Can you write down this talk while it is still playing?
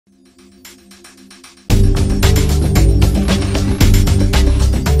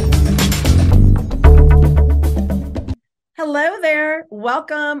Hello there.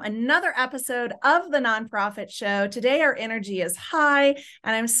 Welcome. Another episode of the Nonprofit Show. Today, our energy is high,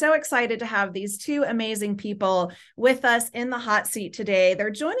 and I'm so excited to have these two amazing people with us in the hot seat today. They're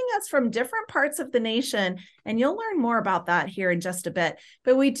joining us from different parts of the nation, and you'll learn more about that here in just a bit.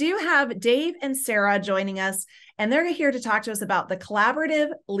 But we do have Dave and Sarah joining us, and they're here to talk to us about the collaborative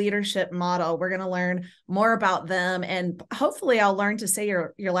leadership model. We're going to learn more about them, and hopefully I'll learn to say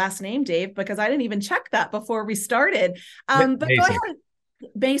your last name, Dave, because I didn't even check that before we started. But go Basic. ahead.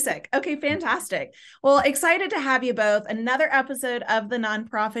 Basic. Okay, fantastic. Well, excited to have you both. Another episode of the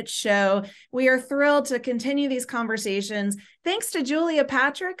Nonprofit Show. We are thrilled to continue these conversations. Thanks to Julia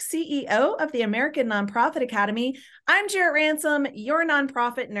Patrick, CEO of the American Nonprofit Academy. I'm Jarrett Ransom, your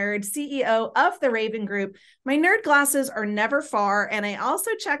nonprofit nerd, CEO of the Raven Group. My nerd glasses are never far, and I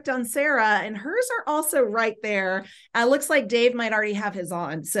also checked on Sarah, and hers are also right there. Looks like Dave might already have his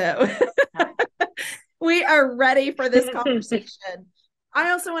on. So we are ready for this conversation.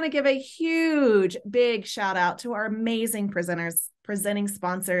 I also want to give a huge, big shout out to our amazing presenting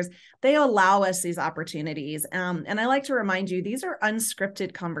sponsors. They allow us these opportunities. And I like to remind you, these are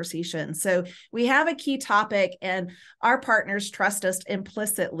unscripted conversations. So we have a key topic, and our partners trust us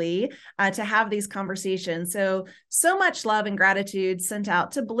implicitly to have these conversations. So much love and gratitude sent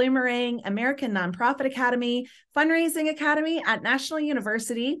out to Bloomerang, American Nonprofit Academy, Fundraising Academy at National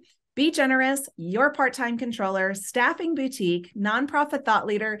University, Be Generous, Your Part-Time Controller, Staffing Boutique, Nonprofit Thought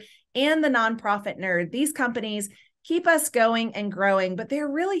Leader, and the Nonprofit Nerd. These companies keep us going and growing, but they're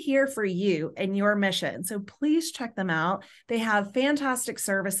really here for you and your mission. So please check them out. They have fantastic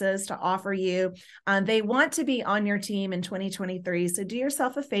services to offer you. They want to be on your team in 2023. So do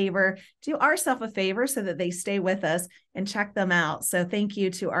yourself a favor, do ourselves a favor so that they stay with us, and check them out. So thank you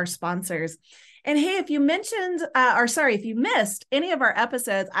to our sponsors. And hey, if you if you missed any of our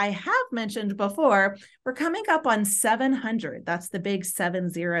episodes, I have mentioned before, we're coming up on 700. That's the big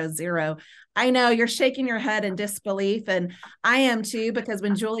 700. I know you're shaking your head in disbelief, and I am too, because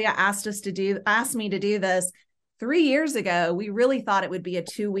when Julia asked me to do this 3 years ago, we really thought it would be a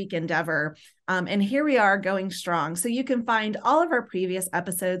 2-week endeavor. And here we are going strong. So you can find all of our previous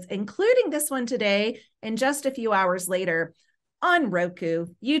episodes, including this one today, and just a few hours later, on Roku,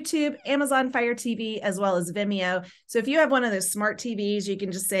 YouTube, Amazon Fire TV, as well as Vimeo. So if you have one of those smart TVs, you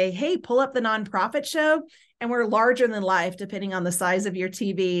can just say, hey, pull up the Nonprofit Show, and we're larger than life, depending on the size of your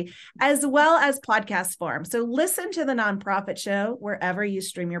TV, as well as podcast form. So listen to the Nonprofit Show wherever you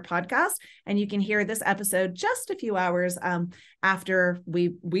stream your podcast, and you can hear this episode just a few hours after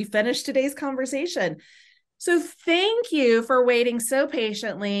we finish today's conversation. So thank you for waiting so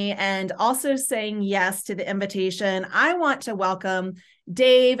patiently and also saying yes to the invitation. I want to welcome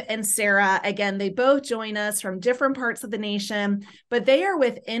Dave and Sarah. Again, they both join us from different parts of the nation, but they are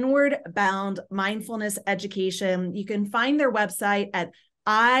with Inward Mindfulness Education. You can find their website at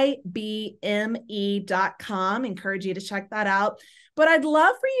ibme.com. Encourage you to check that out. But I'd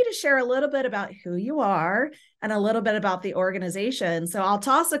love for you to share a little bit about who you are and a little bit about the organization. So I'll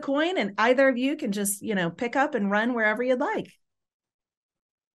toss a coin, and either of you can just, pick up and run wherever you'd like.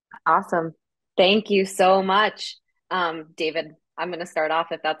 Awesome. Thank you so much. David, I'm going to start off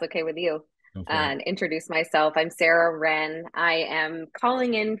if that's okay with you and introduce myself. I'm Sarah Wren. I am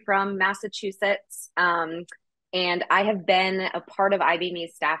calling in from Massachusetts, and I have been a part of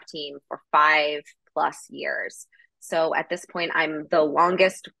IBME's staff team for 5+ years. So at this point, I'm the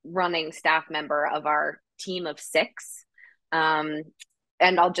longest running staff member of our team of 6. And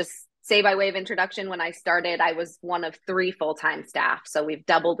I'll just say by way of introduction, when I started, I was one of 3 full-time staff. So we've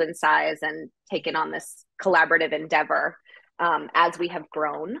doubled in size and taken on this collaborative endeavor as we have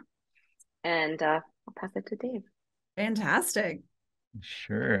grown. And I'll pass it to Dave. Fantastic.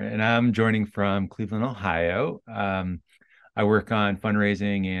 Sure. And I'm joining from Cleveland, Ohio. I work on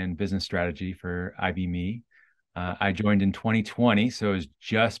fundraising and business strategy for IBME. I joined in 2020, so it was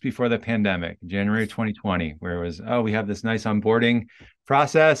just before the pandemic, January 2020, where it was, we have this nice onboarding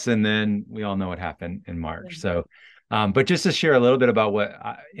process, and then we all know what happened in March. So, but just to share a little bit about what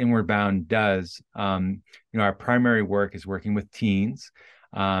Inward Bound does, our primary work is working with teens,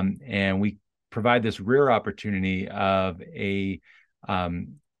 and we provide this rare opportunity of a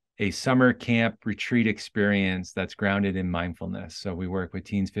summer camp retreat experience that's grounded in mindfulness. So we work with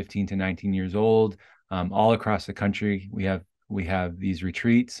teens 15 to 19 years old. All across the country, we have these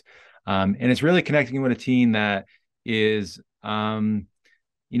retreats, and it's really connecting with a teen that is, looking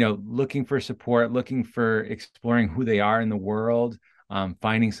for support, looking for exploring who they are in the world,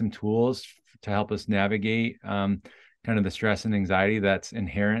 finding some tools to help us navigate kind of the stress and anxiety that's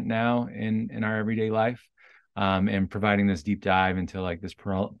inherent now in our everyday life. and providing this deep dive into like this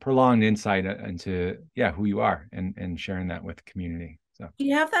prolonged insight into who you are, and sharing that with the community. So do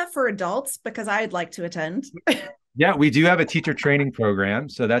you have that for adults? Because I'd like to attend. yeah, we do have a teacher training program.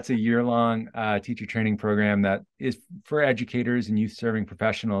 So that's a year-long teacher training program that is for educators and youth serving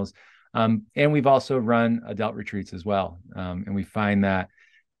professionals. And we've also run adult retreats as well. And we find that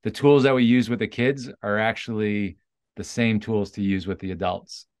the tools that we use with the kids are actually the same tools to use with the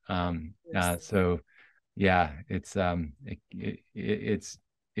adults. So yeah, it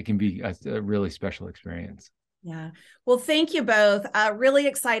can be a really special experience. Yeah. Well, thank you both. Really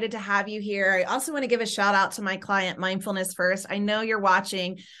excited to have you here. I also want to give a shout out to my client, Mindfulness First. I know you're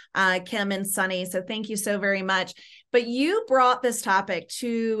watching, Kim and Sunny, so thank you so very much. But you brought this topic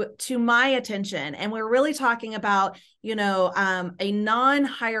to my attention, and we're really talking about, a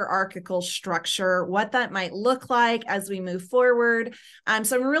non-hierarchical structure, what that might look like as we move forward.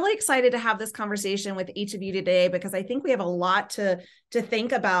 So I'm really excited to have this conversation with each of you today, because I think we have a lot to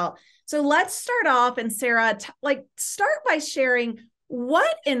think about. So let's start off, and Sarah, start by sharing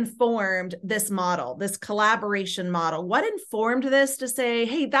what informed this model, this collaboration model. What informed this to say,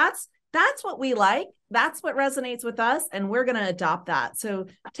 hey, that's what we like, that's what resonates with us, and we're going to adopt that. So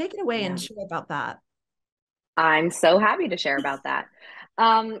take it away and share about that. I'm so happy to share about that.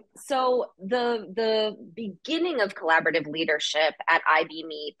 So the beginning of collaborative leadership at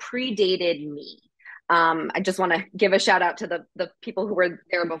IBME predated me. I just want to give a shout out to the people who were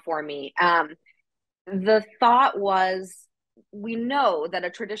there before me. The thought was, we know that a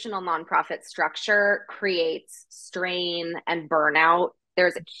traditional nonprofit structure creates strain and burnout.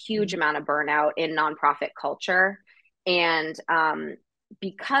 There's a huge amount of burnout in nonprofit culture. And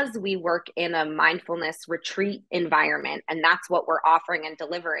because we work in a mindfulness retreat environment, and that's what we're offering and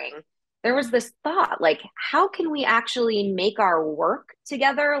delivering, there was this thought, like, how can we actually make our work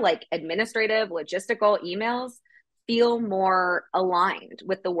together, like administrative, logistical emails, feel more aligned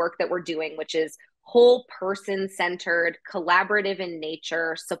with the work that we're doing, which is whole person centered, collaborative in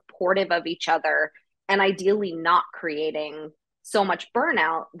nature, supportive of each other, and ideally not creating so much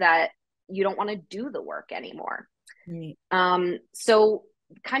burnout that you don't want to do the work anymore. Right. So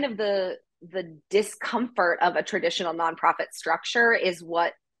kind of the discomfort of a traditional nonprofit structure is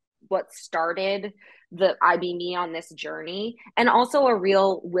what started the IBME on this journey, and also a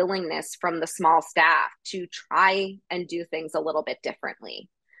real willingness from the small staff to try and do things a little bit differently.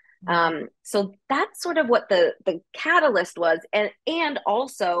 So that's sort of what the catalyst was, and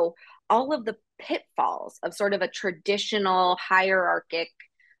also all of the pitfalls of sort of a traditional hierarchic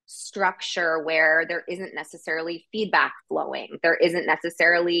structure where there isn't necessarily feedback flowing, there isn't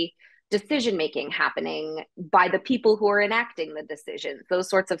necessarily decision making happening by the people who are enacting the decisions. Those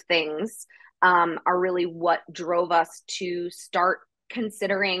sorts of things are really what drove us to start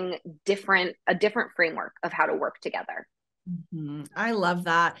considering a different framework of how to work together. Mm-hmm. I love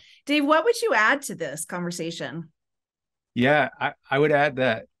that. Dave, what would you add to this conversation? Yeah, I would add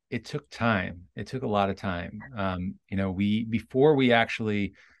that it took time. It took a lot of time. Before we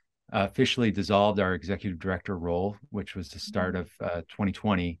actually officially dissolved our executive director role, which was the start of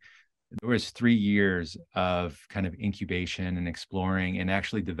 2020, there was 3 years of kind of incubation and exploring and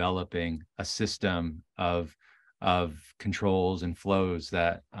actually developing a system of controls and flows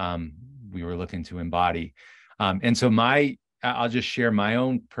that we were looking to embody. And so I'll just share my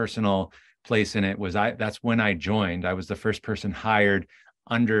own personal place in it. That's when I joined. I was the first person hired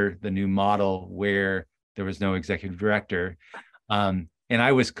under the new model where there was no executive director. And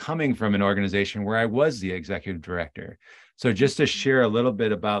I was coming from an organization where I was the executive director. So just to share a little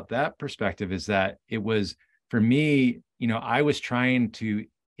bit about that perspective is that it was, for me, I was trying to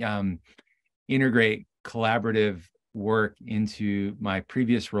integrate collaborative work into my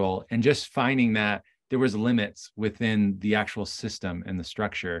previous role, and just finding that there was limits within the actual system and the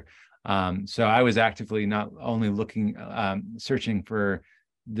structure. So I was actively not only searching for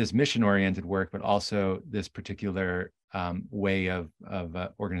this mission-oriented work, but also this particular way of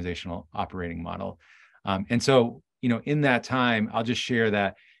organizational operating model. And so, in that time, I'll just share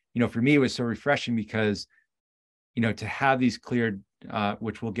that, for me, it was so refreshing because, to have these clear,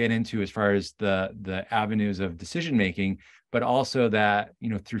 which we'll get into as far as the avenues of decision-making, but also that,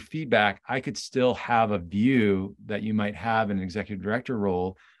 through feedback, I could still have a view that you might have in an executive director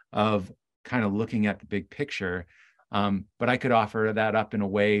role of kind of looking at the big picture. But I could offer that up in a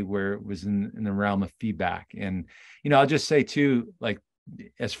way where it was in the realm of feedback. And, I'll just say too, like,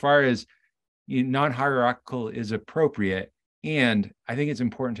 as far as non-hierarchical is appropriate. And I think it's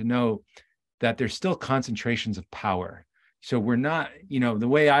important to know that there's still concentrations of power. So we're not, the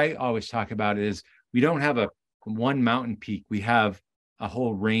way I always talk about it is we don't have one mountain peak. We have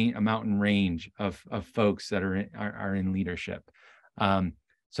whole range, a mountain range of folks that are in leadership.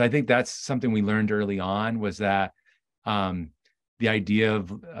 So I think that's something we learned early on, was that the idea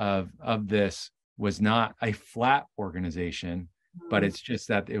of this was not a flat organization, but it's just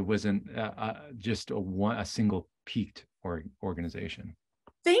that it wasn't just a single peaked organization.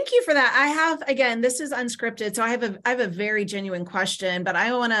 Thank you for that. I have, again, this is unscripted, so I have a very genuine question, but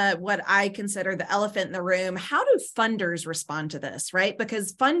I want to, what I consider the elephant in the room. How do funders respond to this, right?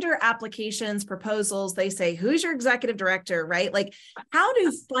 Because funder applications, proposals, they say, who's your executive director, right? Like, how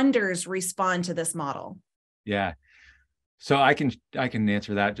do funders respond to this model? Yeah. So I can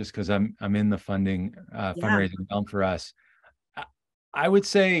answer that just because I'm in the fundraising realm for us. I would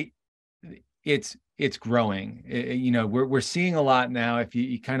say it's growing. We're seeing a lot now. If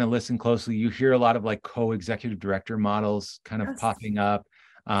you kind of listen closely, you hear a lot of like co-executive director models kind of popping up.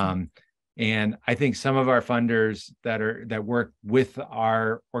 And I think some of our funders that work with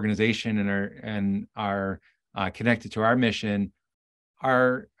our organization and are connected to our mission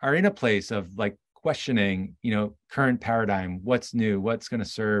are in a place of like questioning, current paradigm, what's new, what's going to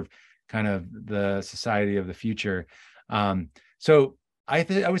serve kind of the society of the future. So I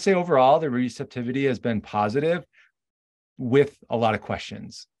would say overall, the receptivity has been positive with a lot of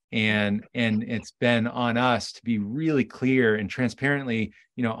questions. And it's been on us to be really clear and transparently,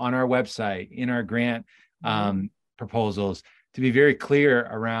 on our website, in our grant proposals, to be very clear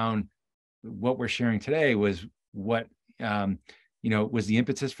around what we're sharing today was what, was the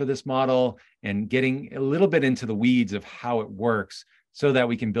impetus for this model, and getting a little bit into the weeds of how it works so that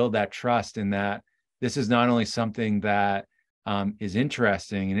we can build that trust in that this is not only something that is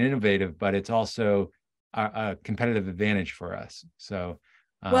interesting and innovative, but it's also a competitive advantage for us. So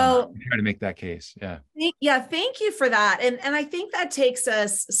well, try to make that case. Thank you for that. And I think that takes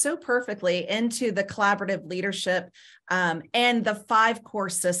us so perfectly into the collaborative leadership and the 5 core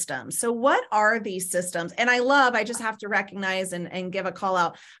systems. So what are these systems? And I just have to recognize and give a call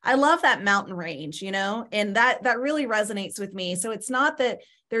out. I love that mountain range, and that really resonates with me. So it's not that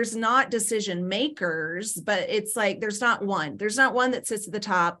there's not decision makers, but it's like, there's not one that sits at the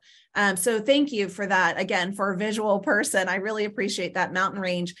top. So thank you for that. Again, for a visual person, I really appreciate that mountain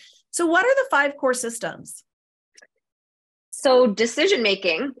range. So what are the 5 core systems? So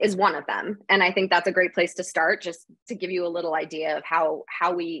decision-making is one of them. And I think that's a great place to start, just to give you a little idea of how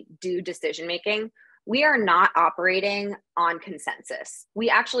we do decision-making. We are not operating on consensus. We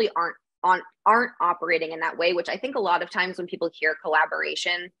actually aren't operating in that way, which I think a lot of times when people hear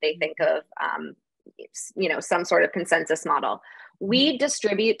collaboration, they think of, some sort of consensus model. We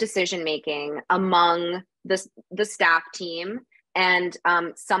distribute decision-making among the staff team and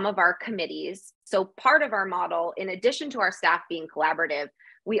some of our committees. So part of our model, in addition to our staff being collaborative,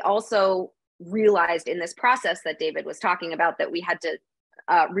 we also realized in this process that David was talking about that we had to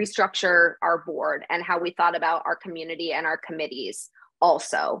restructure our board and how we thought about our community and our committees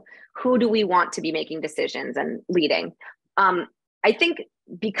also. Who do we want to be making decisions and leading? I think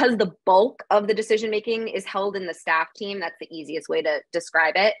because the bulk of the decision-making is held in the staff team, that's the easiest way to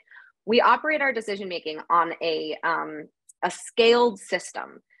describe it. We operate our decision-making on a scaled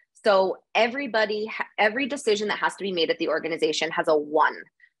system. So every decision that has to be made at the organization has a 1.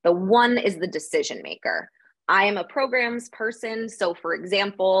 The 1 is the decision maker. I am a programs person. So for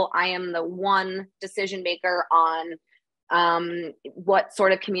example, I am the 1 decision maker on what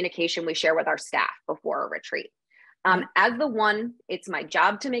sort of communication we share with our staff before a retreat. As the 1, it's my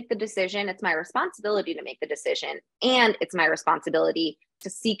job to make the decision. It's my responsibility to make the decision. And it's my responsibility to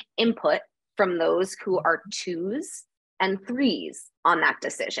seek input from those who are 2s and 3s on that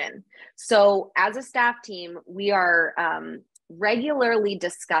decision. So as a staff team, we are regularly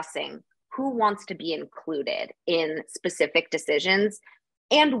discussing who wants to be included in specific decisions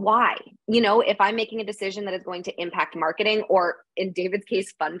and why. If I'm making a decision that is going to impact marketing, or in David's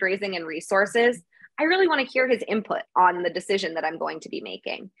case, fundraising and resources, I really want to hear his input on the decision that I'm going to be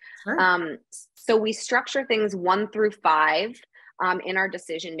making. Sure. So we structure things 1 through 5 in our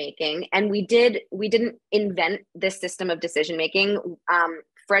decision making, and we didn't invent this system of decision making.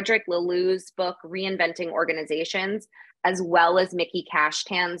 Frederick Laloux's book, Reinventing Organizations, as well as Mickey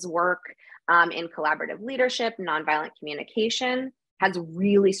Cashtan's work in collaborative leadership, nonviolent communication, has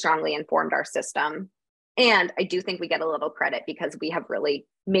really strongly informed our system. And I do think we get a little credit because we have really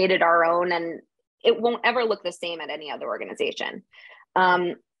made it our own, and it won't ever look the same at any other organization.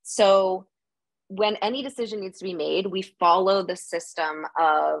 So when any decision needs to be made, we follow the system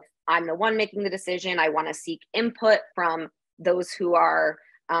of, I'm the one making the decision. I want to seek input from those who are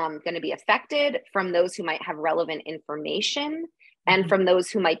going to be affected, from those who might have relevant information, and from those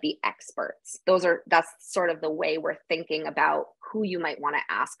who might be experts. That's sort of the way we're thinking about who you might want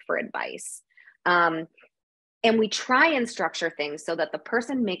to ask for advice. And we try and structure things so that the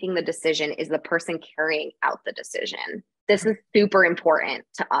person making the decision is the person carrying out the decision. This is super important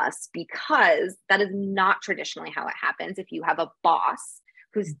to us because that is not traditionally how it happens. If you have a boss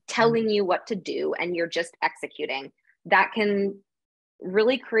who's telling you what to do and you're just executing, that can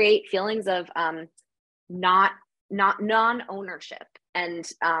really create feelings of not non-ownership and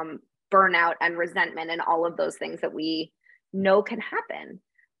burnout and resentment and all of those things that we know can happen.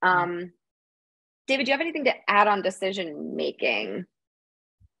 David, do you have anything to add on decision making?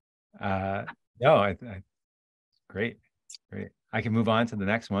 No, great. I can move on to the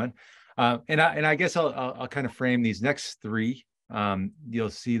next one, and I guess I'll kind of frame these next three. You'll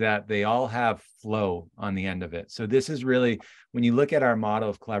see that they all have flow on the end of it. So this is really, when you look at our model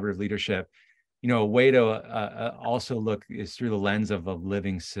of collaborative leadership, a way to also look is through the lens of a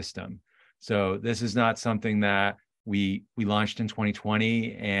living system. So this is not something that we launched in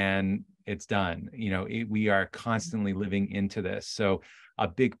 2020 and it's done. We are constantly living into this. So a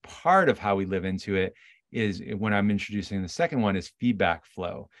big part of how we live into it is, when I'm introducing the second one, is feedback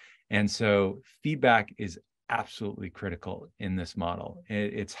flow. And so feedback is absolutely critical in this model.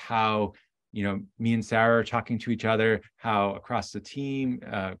 It's how, me and Sarah are talking to each other, how across the team,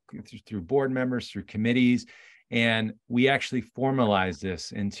 through board members, through committees, and we actually formalize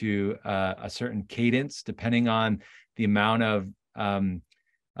this into a certain cadence, depending on the amount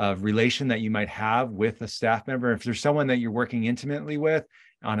of relation that you might have with a staff member. If there's someone that you're working intimately with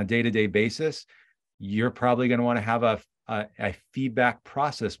on a day-to-day basis, you're probably going to want to have a feedback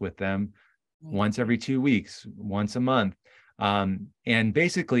process with them once every 2 weeks, once a month. And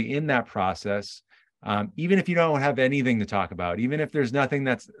basically in that process, even if you don't have anything to talk about, even if there's nothing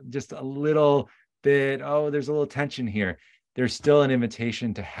that's just a little bit, there's a little tension here, there's still an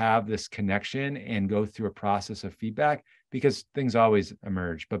invitation to have this connection and go through a process of feedback, because things always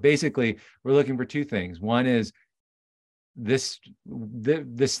emerge. But basically, we're looking for two things. One is this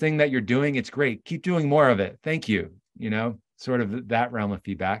thing that you're doing, it's great. Keep doing more of it. Thank you. Sort of that realm of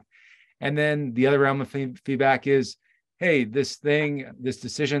feedback. And then the other realm of feedback is, hey, this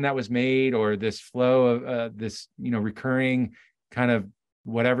decision that was made, or this flow of this, recurring kind of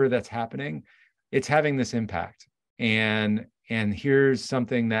whatever that's happening, it's having this impact. And here's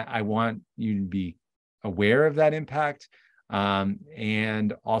something that I want you to be aware of, that impact.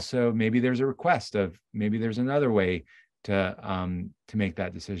 And also maybe there's a request of, maybe there's another way to make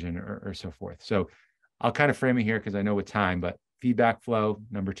that decision, or so forth. So I'll kind of frame it here because I know with time, but feedback flow,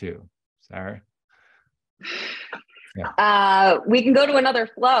 number 2. Sarah? Yeah. We can go to another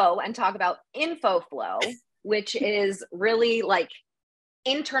flow and talk about info flow, which is really like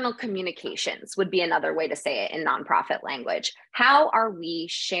internal communications, would be another way to say it in nonprofit language. How are we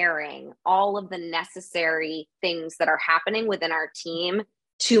sharing all of the necessary things that are happening within our team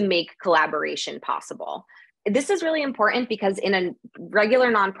to make collaboration possible? This is really important because in a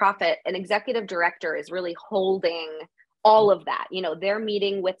regular nonprofit, an executive director is really holding all of that. They're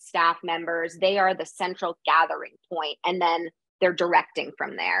meeting with staff members, they are the central gathering point, and then they're directing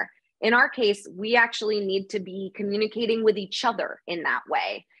from there. In our case, we actually need to be communicating with each other in that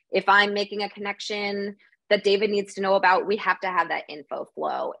way. If I'm making a connection that David needs to know about, we have to have that info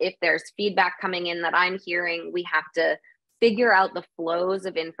flow. If there's feedback coming in that I'm hearing, we have to figure out the flows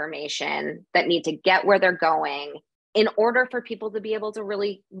of information that need to get where they're going in order for people to be able to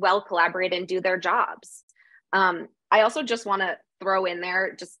really well collaborate and do their jobs. I also just want to throw in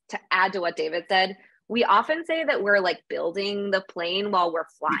there, just to add to what David said, we often say that we're like building the plane while we're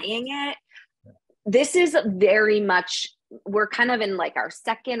flying it. This is very much, we're kind of in like our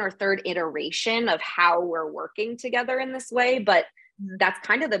second or third iteration of how we're working together in this way. But that's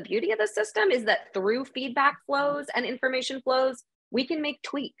kind of the beauty of the system, is that through feedback flows and information flows, we can make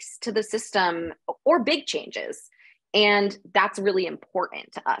tweaks to the system or big changes. And that's really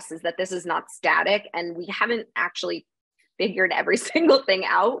important to us, is that this is not static and we haven't actually figured every single thing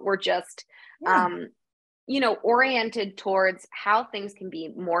out. We're just, oriented towards how things can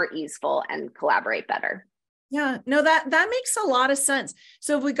be more easeful and collaborate better. Yeah, no, that makes a lot of sense.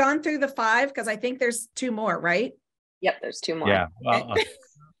 So have we gone through the 5? Because I think there's 2 more, right? Yep, there's 2 more. Yeah, well,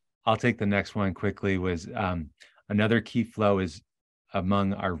 I'll take the next one quickly. Was another key flow is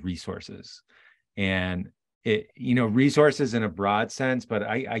among our resources. And resources in a broad sense, but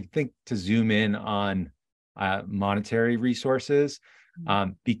I think to zoom in on monetary resources,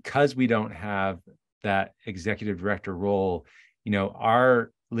 because we don't have that executive director role,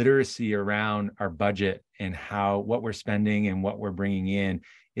 our literacy around our budget and what we're spending and what we're bringing in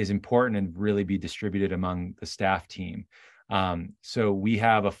is important, and really be distributed among the staff team. So we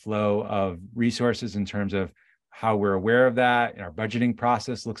have a flow of resources in terms of how we're aware of that. Our budgeting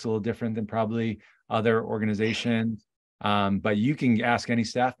process looks a little different than probably other organizations. But you can ask any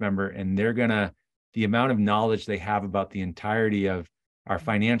staff member and the amount of knowledge they have about the entirety of our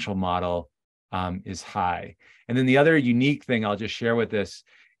financial model is high. And then the other unique thing I'll just share with this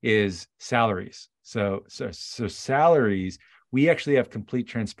is salaries. So salaries, we actually have complete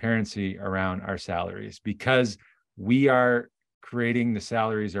transparency around our salaries because we are creating the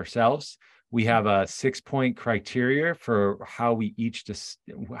salaries ourselves. We have a 6-point criteria for how we each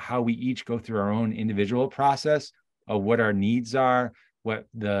go through our own individual process of what our needs are, what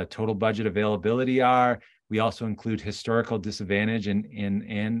the total budget availability are. We also include historical disadvantage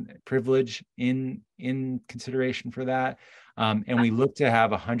and privilege in consideration for that. And we look to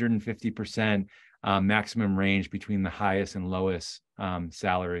have 150% maximum range between the highest and lowest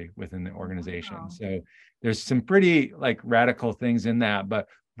salary within the organization. Wow. So there's some pretty radical things in that, but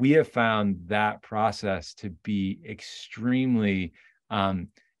we have found that process to be extremely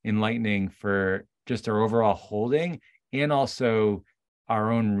enlightening for just our overall holding and also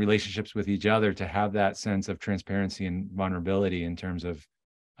our own relationships with each other, to have that sense of transparency and vulnerability in terms of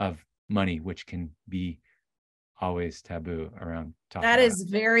money, which can be always taboo around talking that about is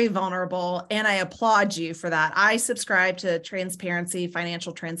very vulnerable, and I applaud you for that. I subscribe to transparency,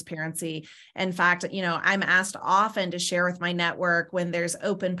 financial transparency. In fact, I'm asked often to share with my network when there's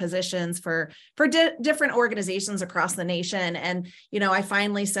open positions for different organizations across the nation. And I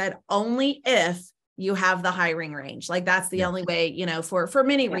finally said, only if you have the hiring range. That's the only way, for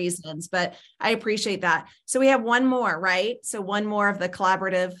many reasons, but I appreciate that. So we have one more, right? So one more of the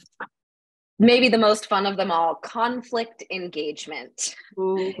collaborative. Maybe the most fun of them all, conflict engagement.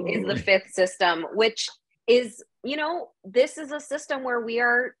 Ooh. Is the fifth system, which is, this is a system where we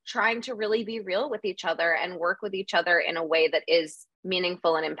are trying to really be real with each other and work with each other in a way that is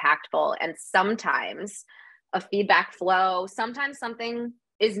meaningful and impactful. And sometimes a feedback flow, sometimes something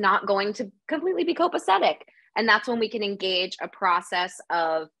is not going to completely be copacetic. And that's when we can engage a process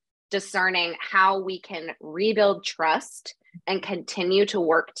of discerning how we can rebuild trust and continue to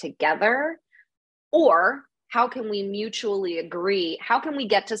work together. Or how can we mutually agree? How can we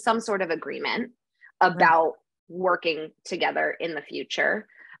get to some sort of agreement about working together in the future?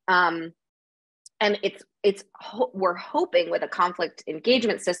 And we're hoping with a conflict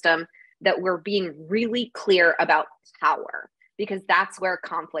engagement system that we're being really clear about power, because that's where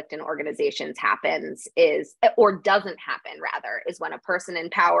conflict in organizations happens doesn't happen rather, is when a person in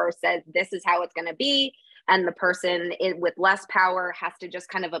power says, this is how it's going to be. And the person with less power has to just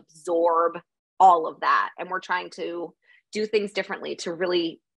kind of absorb all of that. And we're trying to do things differently to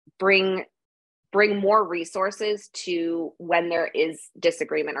really bring more resources to when there is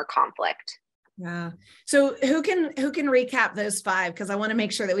disagreement or conflict. Yeah. So who can recap those 5? Because I want to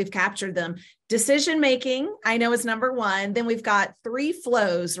make sure that we've captured them. Decision making, I know, is number 1. Then we've got 3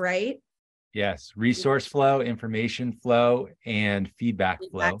 flows, right? Yes. Resource flow, information flow, and feedback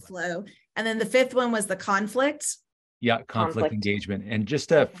flow. And then the 5th one was the conflict. Yeah. Conflict engagement. And just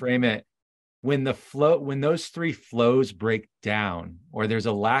to frame it, when those 3 flows break down, or there's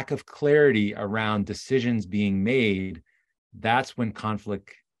a lack of clarity around decisions being made, that's when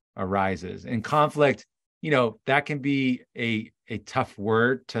conflict arises. And conflict, that can be a tough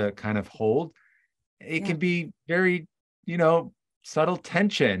word to kind of hold. It can be very, subtle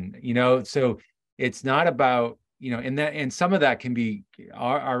tension, so it's not about, and some of that can be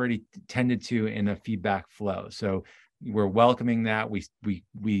already tended to in a feedback flow. So we're welcoming that. We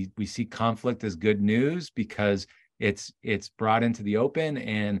see conflict as good news because it's brought into the open,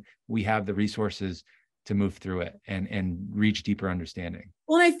 and we have the resources to move through it and reach deeper understanding.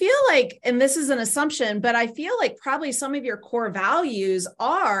 Well, I feel like, and this is an assumption, but I feel like probably some of your core values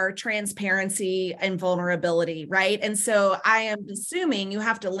are transparency and vulnerability, right? And so I am assuming you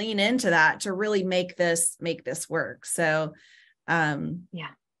have to lean into that to really make this work. So,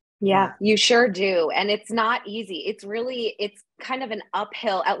 Yeah, you sure do. And it's not easy. It's kind of an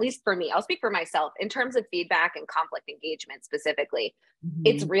uphill, at least for me. I'll speak for myself in terms of feedback and conflict engagement specifically. Mm-hmm.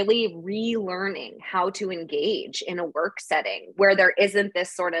 It's really relearning how to engage in a work setting where there isn't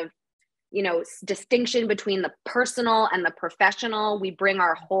this sort of, distinction between the personal and the professional. We bring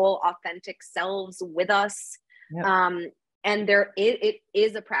our whole authentic selves with us. Yep. And it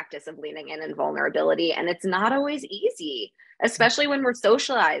is a practice of leaning in and vulnerability. And it's not always easy, especially when we're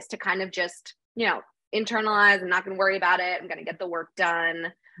socialized to kind of just, internalize. I'm not going to worry about it. I'm going to get the work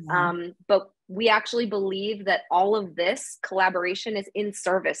done. But we actually believe that all of this collaboration is in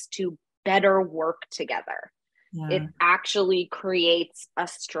service to better work together. Yeah. It actually creates a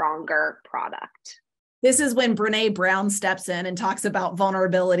stronger product. This is when Brene Brown steps in and talks about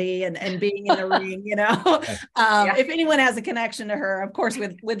vulnerability and being in a ring, If anyone has a connection to her, of course,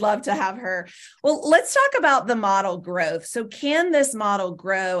 we'd love to have her. Well, let's talk about the model growth. So can this model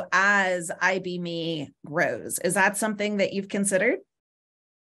grow as IB.me grows? Is that something that you've considered?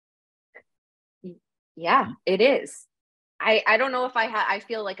 Yeah, it is. I don't know if I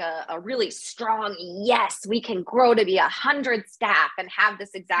feel like a really strong, yes, we can grow to be 100 staff and have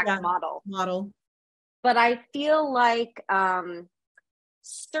this exact model. But I feel like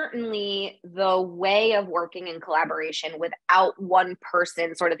certainly the way of working in collaboration without one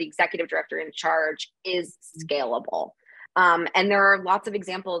person, sort of the executive director in charge, is scalable. And there are lots of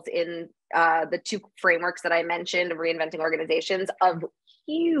examples in the two frameworks that I mentioned of reinventing organizations of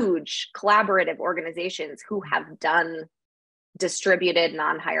huge collaborative organizations who have done distributed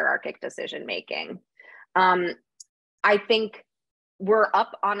non-hierarchic decision making. I think we're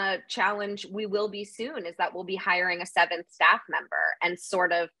up on a challenge we will be soon, is that we'll be hiring a 7th staff member and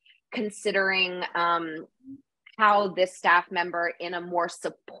sort of considering how this staff member in a more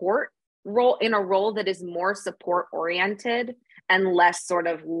support role, in a role that is more support oriented and less sort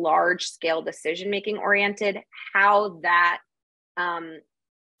of large scale decision making oriented, how that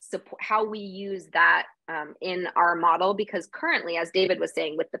how we use that in our model. Because currently, as David was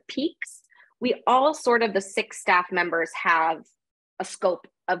saying, with the peaks, we all sort of, the 6 staff members have a scope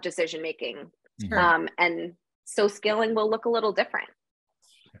of decision making. Sure. And so scaling will look a little different.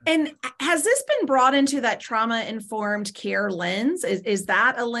 And has this been brought into that trauma-informed care lens? Is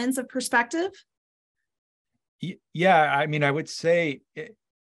that a lens of perspective? Yeah, I mean, I would say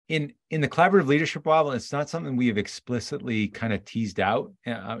in the collaborative leadership model, it's not something we have explicitly kind of teased out.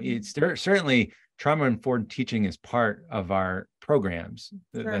 It's certainly trauma-informed teaching is part of our programs.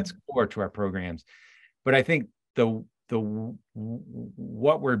 Sure. That's core to our programs. But I think the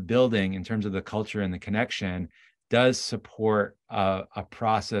what we're building in terms of the culture and the connection does support a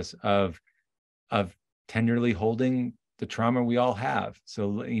process of tenderly holding the trauma we all have.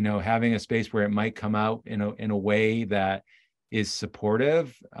 So, having a space where it might come out in a way that is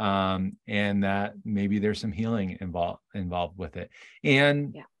supportive, and that maybe there's some healing involved with it.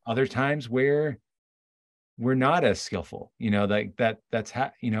 And other times where we're not as skillful, and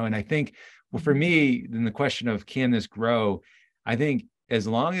I think, well, for me, then the question of, can this grow? I think as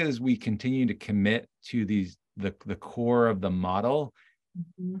long as we continue to commit to the core of the model,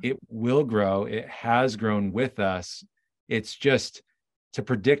 it will grow. It has grown with us. It's just to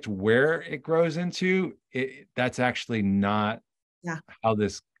predict where it grows into, that's actually not how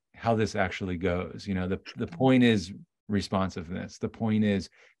this actually goes. The point is responsiveness. The point is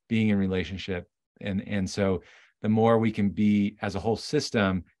being in relationship. And so the more we can be as a whole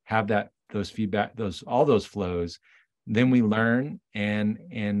system, have those feedback, all those flows, then we learn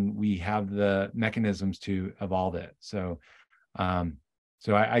and we have the mechanisms to evolve it. So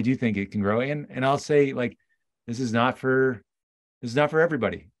I do think it can grow. And I'll say, like, this is not for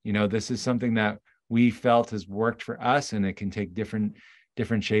everybody. This is something that we felt has worked for us, and it can take different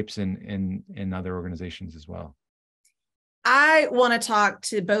shapes in other organizations as well. I want to talk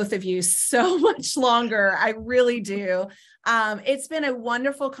to both of you so much longer. I really do. It's been a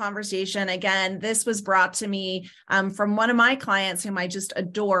wonderful conversation. Again, this was brought to me from one of my clients whom I just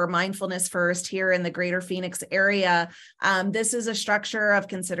adore, Mindfulness First, here in the greater Phoenix area. This is a structure of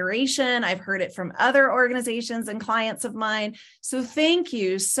consideration. I've heard it from other organizations and clients of mine. So thank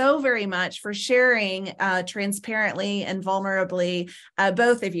you so very much for sharing transparently and vulnerably,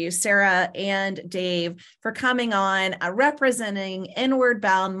 both of you, Sarah and Dave, for coming on, representing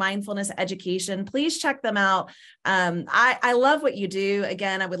Inward-Bound Mindfulness Education. Please check them out. I love what you do.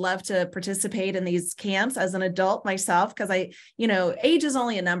 Again, I would love to participate in these camps as an adult myself, because age is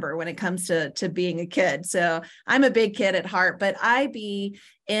only a number when it comes to being a kid. So I'm a big kid at heart, but IBME.com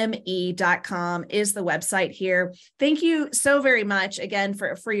is the website here. Thank you so very much again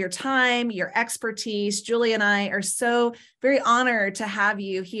for your time, your expertise. Julie and I are so very honored to have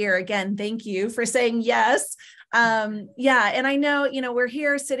you here. Again, thank you for saying yes. And I know, we're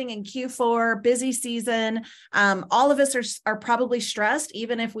here sitting in Q4, busy season. All of us are probably stressed,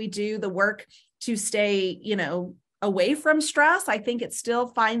 even if we do the work to stay, away from stress. I think it still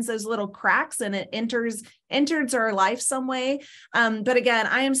finds those little cracks and it enters our life some way. But again,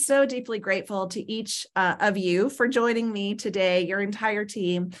 I am so deeply grateful to each of you for joining me today, your entire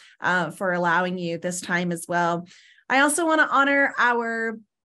team, for allowing you this time as well. I also want to honor our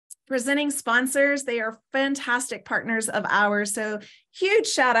presenting sponsors. They are fantastic partners of ours. So huge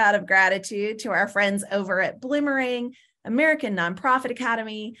shout out of gratitude to our friends over at Bloomerang, American Nonprofit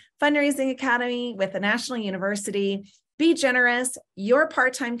Academy, Fundraising Academy with the National University, Be Generous, Your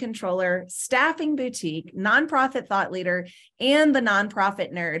Part-Time Controller, Staffing Boutique, Nonprofit Thought Leader, and The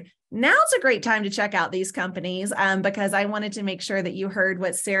Nonprofit Nerd. Now's a great time to check out these companies because I wanted to make sure that you heard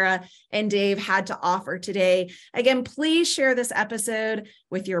what Sarah and Dave had to offer today. Again, please share this episode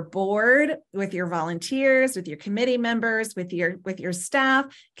with your board, with your volunteers, with your committee members, with your staff.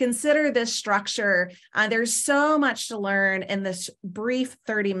 Consider this structure. There's so much to learn in this brief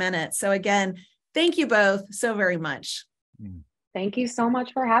 30 minutes. So again, thank you both so very much. Thank you so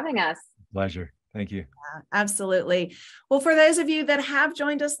much for having us. Pleasure. Thank you. Yeah, absolutely. Well, for those of you that have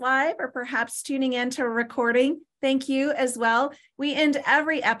joined us live or perhaps tuning in to a recording, thank you as well. We end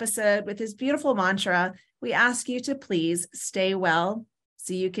every episode with this beautiful mantra. We ask you to please stay well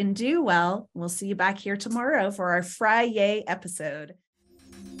so you can do well. We'll see you back here tomorrow for our Friday episode.